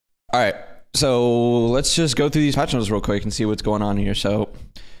All right, so let's just go through these patch notes real quick and see what's going on here. So,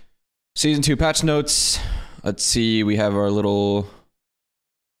 Season 2 patch notes. Let's see, we have our little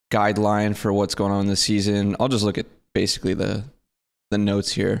guideline for what's going on this season. I'll just look at basically the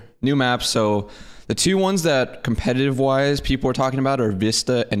notes here. New maps. So, the two ones that competitive-wise people are talking about are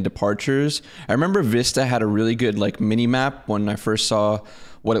Vista and Departures. I remember Vista had a really good like mini map when I first saw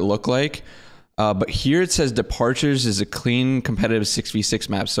what it looked like. But here it says Departures is a clean competitive 6v6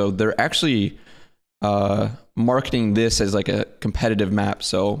 map. So they're actually marketing this as like a competitive map.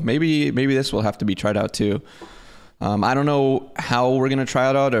 So maybe this will have to be tried out too. I don't know how we're gonna try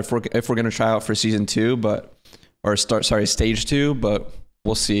it out, or if we're gonna try out for season 2, stage 2, but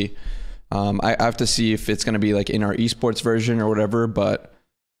we'll see. I have to see if it's gonna be like in our esports version or whatever, but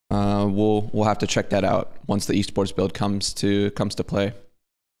we'll have to check that out once the esports build comes to play.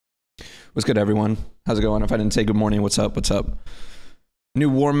 What's good, everyone? How's it going? If I didn't say good morning, what's up? What's up? New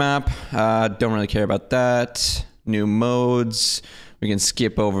war map. Don't really care about that. New modes. We can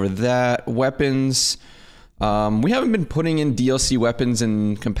skip over that. Weapons. We haven't been putting in DLC weapons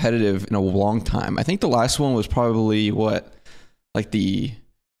in competitive in a long time. I think the last one was probably what? Like the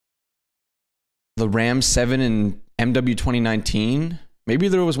Ram 7 in MW 2019. Maybe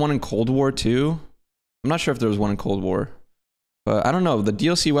there was one in Cold War too. I'm not sure if there was one in Cold War. But I don't know, the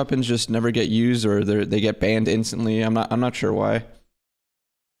DLC weapons just never get used, or they get banned instantly. I'm not sure why.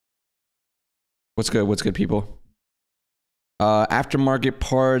 What's good, people? Aftermarket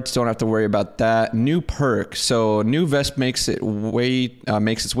parts, don't have to worry about that. New perk. So new vest makes its way to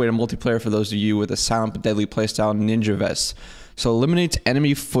multiplayer for those of you with a silent but deadly playstyle, Ninja Vest. So eliminates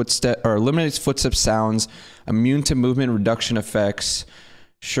enemy eliminates footstep sounds, immune to movement reduction effects,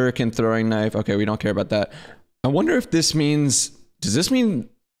 shuriken throwing knife. Okay, we don't care about that. I wonder if this means, does this mean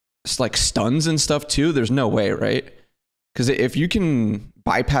like stuns and stuff too? There's no way, right? Because if you can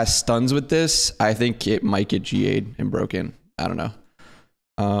bypass stuns with this, I think it might get GA'd and broken. I don't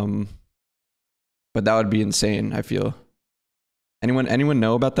know. But that would be insane, I feel. Anyone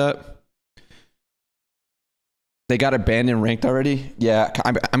know about that? They got it banned and ranked already? Yeah,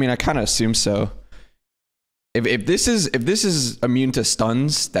 I mean, I kind of assume so. If this is immune to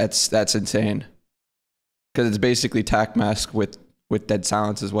stuns, that's insane. Because it's basically tac mask with dead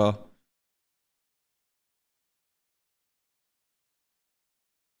silence as well.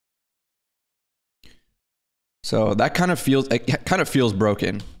 So that kind of feels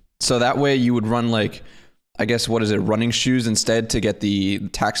broken. So that way you would run like, I guess, what is it, running shoes instead to get the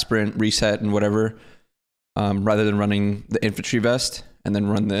tac sprint reset and whatever, rather than running the infantry vest and then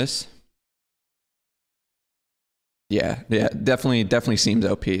run this. Yeah, definitely seems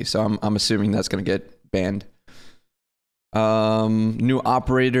OP. So I'm assuming that's gonna get banned. New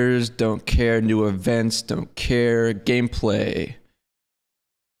operators, don't care. New events, don't care. Gameplay.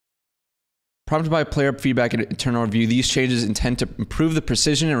 Prompted by player feedback and internal review, these changes intend to improve the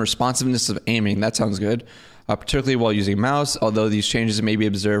precision and responsiveness of aiming. That sounds good. Particularly while using mouse, although these changes may be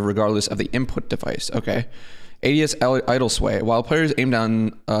observed regardless of the input device. Okay. ADS idle sway. While players aim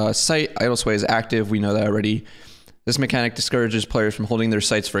down sight, idle sway is active. We know that already. This mechanic discourages players from holding their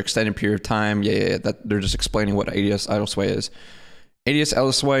sights for extended period of time. Yeah, that they're just explaining what ADS idle sway is. ADS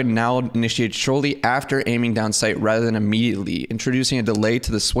idle sway now initiates shortly after aiming down sight rather than immediately, introducing a delay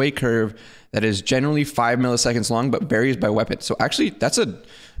to the sway curve that is generally 5 milliseconds long but varies by weapon. So actually, that's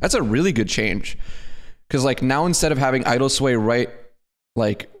a really good change, because like now instead of having idle sway right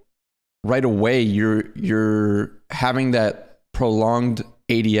away, you're having that prolonged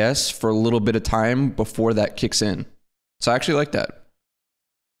ADS for a little bit of time before that kicks in. So I actually like that.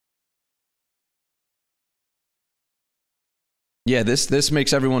 Yeah, this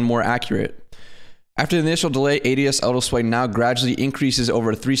makes everyone more accurate. After the initial delay, ADS idle sway now gradually increases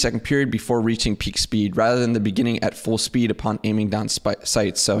over a 3-second period before reaching peak speed, rather than the beginning at full speed upon aiming down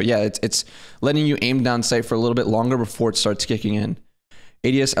sight. So yeah, it's letting you aim down sight for a little bit longer before it starts kicking in.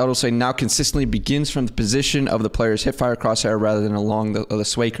 ADS idle sway now consistently begins from the position of the player's hipfire crosshair rather than along the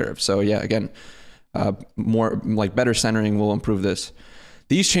sway curve. So yeah, again, more like better centering will improve this.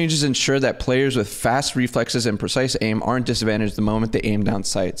 These changes ensure that players with fast reflexes and precise aim aren't disadvantaged the moment they aim down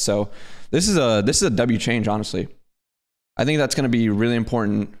sight. So this is a W change, honestly. I think that's going to be really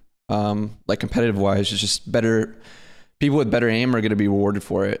important, like competitive wise. It's just better. People with better aim are going to be rewarded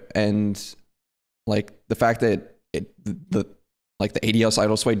for it, and like the fact that the ADS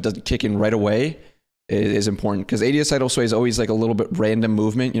idle sway doesn't kick in right away is important, because ADS idle sway is always like a little bit random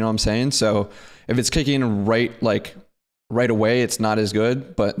movement. You know what I'm saying? So if it's kicking in right away, it's not as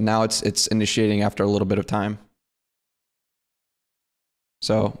good, but now it's initiating after a little bit of time.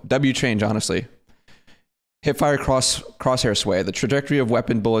 So W change, honestly. Hipfire crosshair sway. The trajectory of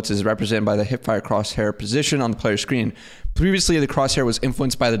weapon bullets is represented by the hipfire crosshair position on the player's screen. Previously, the crosshair was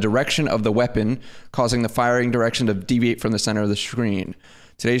influenced by the direction of the weapon, causing the firing direction to deviate from the center of the screen.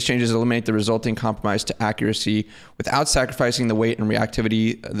 Today's changes eliminate the resulting compromise to accuracy without sacrificing the weight and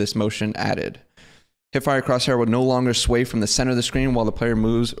reactivity this motion added. Hipfire crosshair will no longer sway from the center of the screen while the player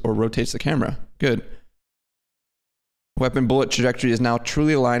moves or rotates the camera. Good. Weapon bullet trajectory is now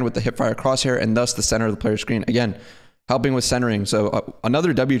truly aligned with the hipfire crosshair and thus the center of the player's screen. Again, helping with centering. So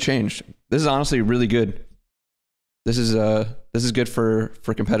another W change. This is honestly really good. This is good for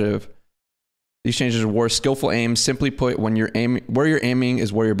competitive. These changes are skillful aim. Simply put, when you're aiming, where you're aiming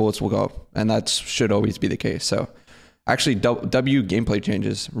is where your bullets will go, and that should always be the case. So, actually, W gameplay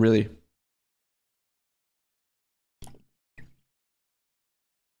changes really.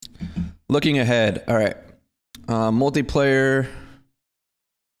 Looking ahead, all right. Multiplayer.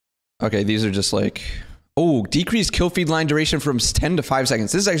 Okay, these are just like, oh, decrease kill feed line duration from 10 to 5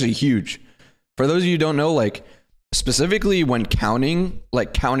 seconds. This is actually huge. For those of you who don't know, like specifically when counting,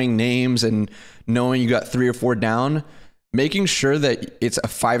 like counting names and knowing you got 3 or 4 down, making sure that it's a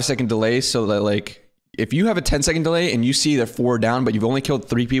 5-second delay so that like if you have a 10-second delay and you see the 4 down, but you've only killed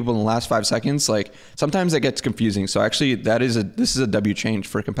 3 people in the last 5 seconds, like sometimes that gets confusing. So actually this is a W change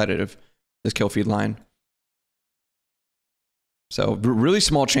for competitive, this kill feed line. So really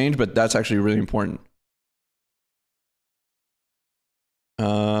small change, but that's actually really important.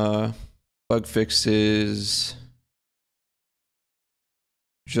 Bug fixes.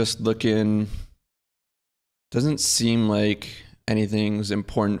 Just looking. Doesn't seem like anything's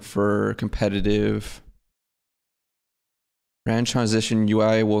important for competitive. Brand transition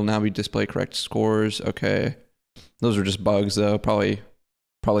UI will now be display correct scores. Okay. Those are just bugs though. Probably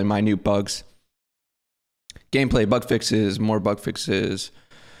minute bugs. Gameplay, bug fixes, more bug fixes.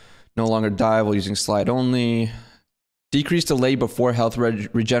 No longer dive while using slide only. Decrease delay before health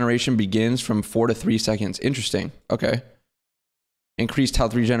regeneration begins from 4 to 3 seconds. Interesting. Okay. Increased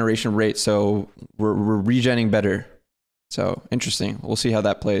health regeneration rate, so we're regenning better. So interesting. We'll see how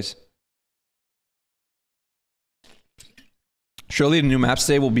that plays. Surely the new maps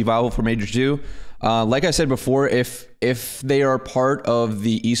today will be viable for Major 2. Like I said before, if they are part of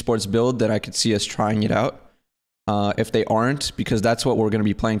the esports build, then I could see us trying it out. If they aren't, because that's what we're going to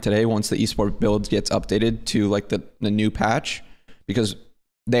be playing today once the esports build gets updated to like the new patch, because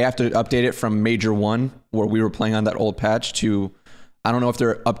they have to update it from Major 1 where we were playing on that old patch to, I don't know if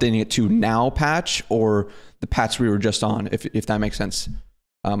they're updating it to now patch or the patch we were just on, if that makes sense.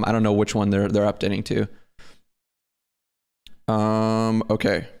 I don't know which one they're updating to.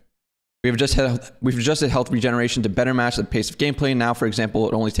 Okay. We've adjusted health regeneration to better match the pace of gameplay. Now, for example,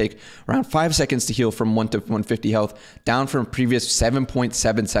 it only take around 5 seconds to heal from 1 to 150 health, down from previous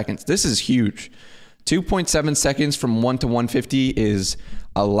 7.7 seconds. This is huge. 2.7 seconds from 1 to 150 is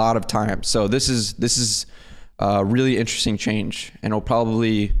a lot of time. So this is a really interesting change, and it'll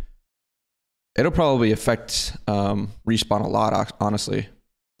probably affect respawn a lot, honestly.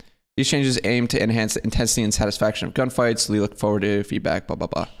 These changes aim to enhance the intensity and satisfaction of gunfights. We look forward to feedback, blah, blah,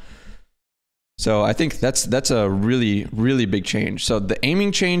 blah. So I think that's a really, really big change. So the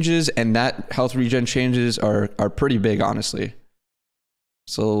aiming changes and that health regen changes are pretty big, honestly.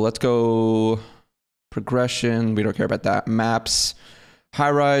 So let's go progression. We don't care about that. Maps.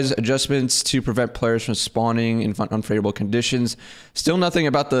 High-rise adjustments to prevent players from spawning in unfavorable conditions. Still nothing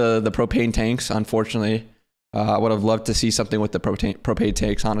about the propane tanks, unfortunately. I would have loved to see something with the propane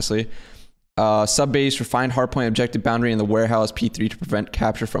tanks, honestly. Sub-base, refined hardpoint objective boundary in the warehouse P3 to prevent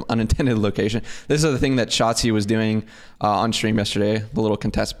capture from unintended location. This is the thing that Shotzi was doing on stream yesterday, the little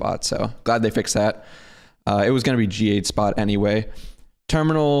contest bot. So glad they fixed that. It was going to be G8 spot anyway.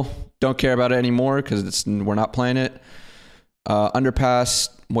 Terminal, don't care about it anymore because we're not playing it. Underpass,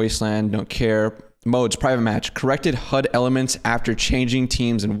 Wasteland, don't care. Modes, private match. Corrected HUD elements after changing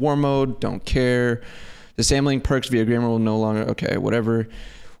teams in war mode, don't care. Disabling perks via agreement will no longer, okay, whatever.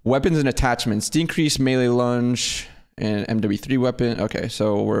 Weapons and attachments, decrease melee lunge and MW3 weapon. Okay,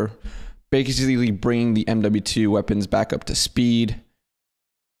 so we're basically bringing the MW2 weapons back up to speed.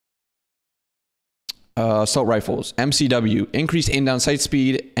 Assault rifles, MCW, increased aim down sight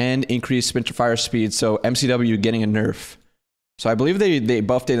speed and increased sprint to fire speed. So MCW getting a nerf. So I believe they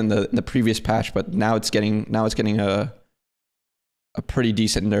buffed it in the previous patch, but now it's getting a pretty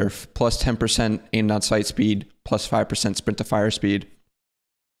decent nerf. Plus 10% aim down sight speed, plus 5% sprint to fire speed.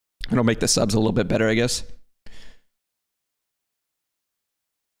 It'll make the subs a little bit better, I guess.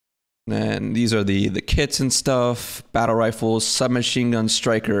 And these are the kits and stuff. Battle rifles, submachine gun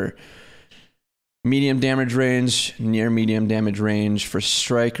striker. Medium damage range, near medium damage range for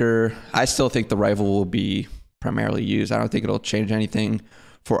striker. I still think the rifle will be primarily used. I don't think it'll change anything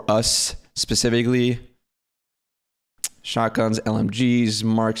for us specifically. Shotguns, LMGs,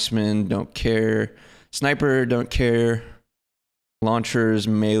 marksman, don't care. Sniper, don't care. Launchers,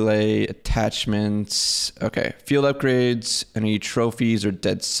 melee, attachments. Okay, field upgrades, any trophies or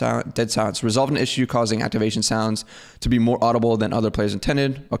dead silence. Resolve an issue causing activation sounds to be more audible than other players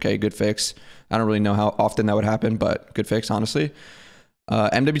intended. Okay, good fix. I don't really know how often that would happen, but good fix, honestly.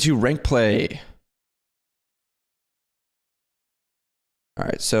 MW2 rank play. All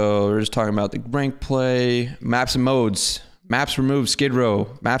right, so we're just talking about the rank play. Maps and modes. Maps removed Skid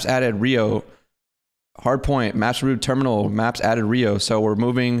Row. Maps added Rio. Hardpoint. Maps removed Terminal. Maps added Rio. So we're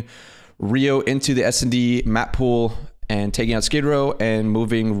moving Rio into the S&D map pool and taking out Skid Row, and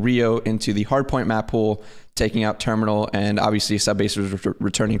moving Rio into the Hardpoint map pool, taking out Terminal, and obviously Subbase was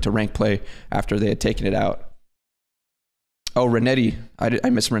returning to rank play after they had taken it out. Oh, Renetti. I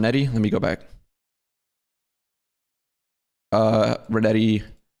missed Renetti. Let me go back. Renetti.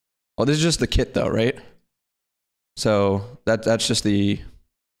 Oh, this is just the kit though, right? So that's just the,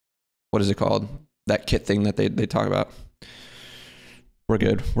 what is it called? That kit thing that they talk about. We're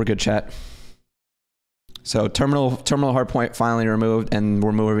good. We're good, chat. So terminal hardpoint finally removed, and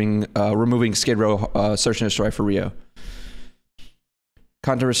we're removing Skid Row search and destroy for Rio.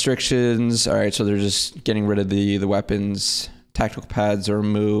 Content restrictions. All right, so they're just getting rid of the weapons. Tactical pads are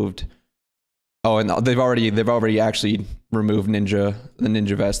removed. Oh, and they've already actually removed the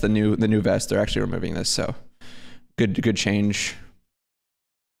ninja vest, the new vest. They're actually removing this, so good change.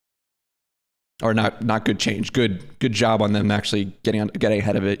 Or not good change. Good job on them actually getting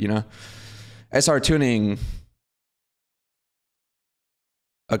ahead of it, you know. SR tuning.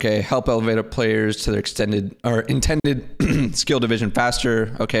 Okay, help elevate players to their intended skill division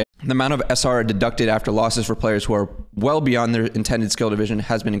faster. Okay, the amount of SR deducted after losses for players who are well beyond their intended skill division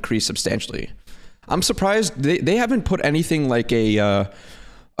has been increased substantially. I'm surprised they haven't put anything like a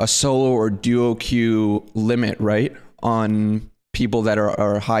solo or duo queue limit, right, on people that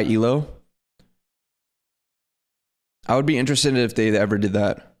are high elo. I would be interested if they ever did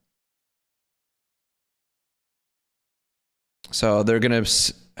that. So they're going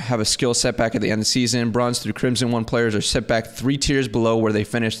to have a skill setback at the end of the season. Bronze through Crimson 1 players are set back 3 tiers below where they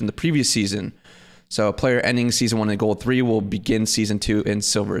finished in the previous season. So a player ending season 1 in Gold 3 will begin season 2 in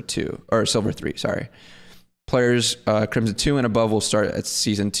Silver 2, or Silver 3, sorry. Players Crimson 2 and above will start at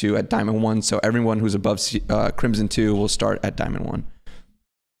season 2 at Diamond 1. So everyone who's above Crimson 2 will start at Diamond 1.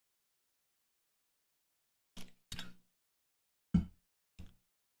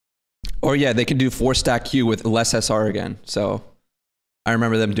 Or yeah, they can do 4-stack queue with less SR again. So I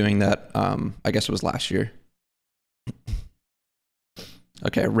remember them doing that. I guess it was last year.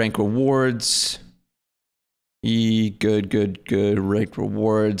 Okay, rank rewards. Good. Rank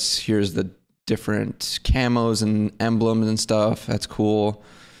rewards. Here's the different camos and emblems and stuff. That's cool.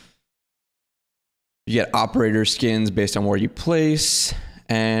 You get operator skins based on where you place,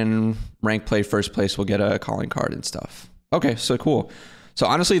 and rank play first place will get a calling card and stuff. Okay, so cool. So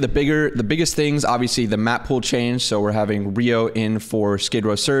honestly, the biggest things, obviously the map pool change. So we're having Rio in for Skid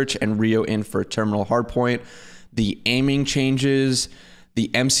Row Search and Rio in for Terminal Hardpoint. The aiming changes, the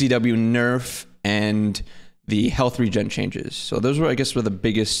MCW nerf, and the health regen changes. So those were, I guess, were the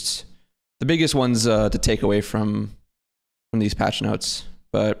biggest ones to take away from these patch notes.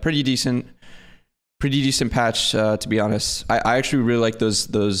 But pretty decent patch, to be honest. I actually really like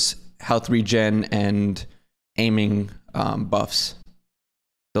those health regen and aiming buffs.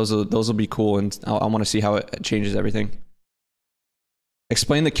 Those will be cool, and I want to see how it changes everything.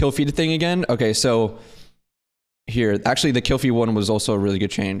 Explain the kill feed thing again. Okay, so here, actually, the kill feed one was also a really good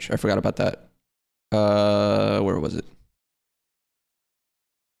change. I forgot about that. Where was it?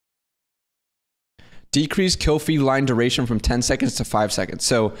 Decrease kill feed line duration from 10 seconds to 5 seconds.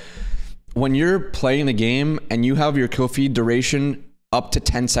 So when you're playing the game and you have your kill feed duration up to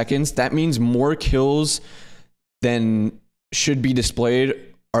 10 seconds, that means more kills than should be displayed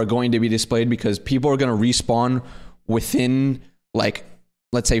are going to be displayed, because people are going to respawn within, like,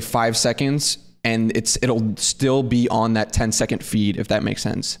 let's say 5 seconds, and it'll still be on that 10-second feed, if that makes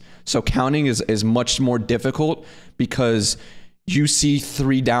sense. So counting is much more difficult, because you see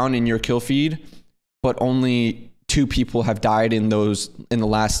 3 down in your kill feed, but only 2 people have died in the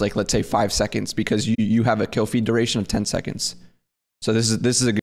last, like, let's say 5 seconds, because you have a kill feed duration of 10 seconds. So this is a good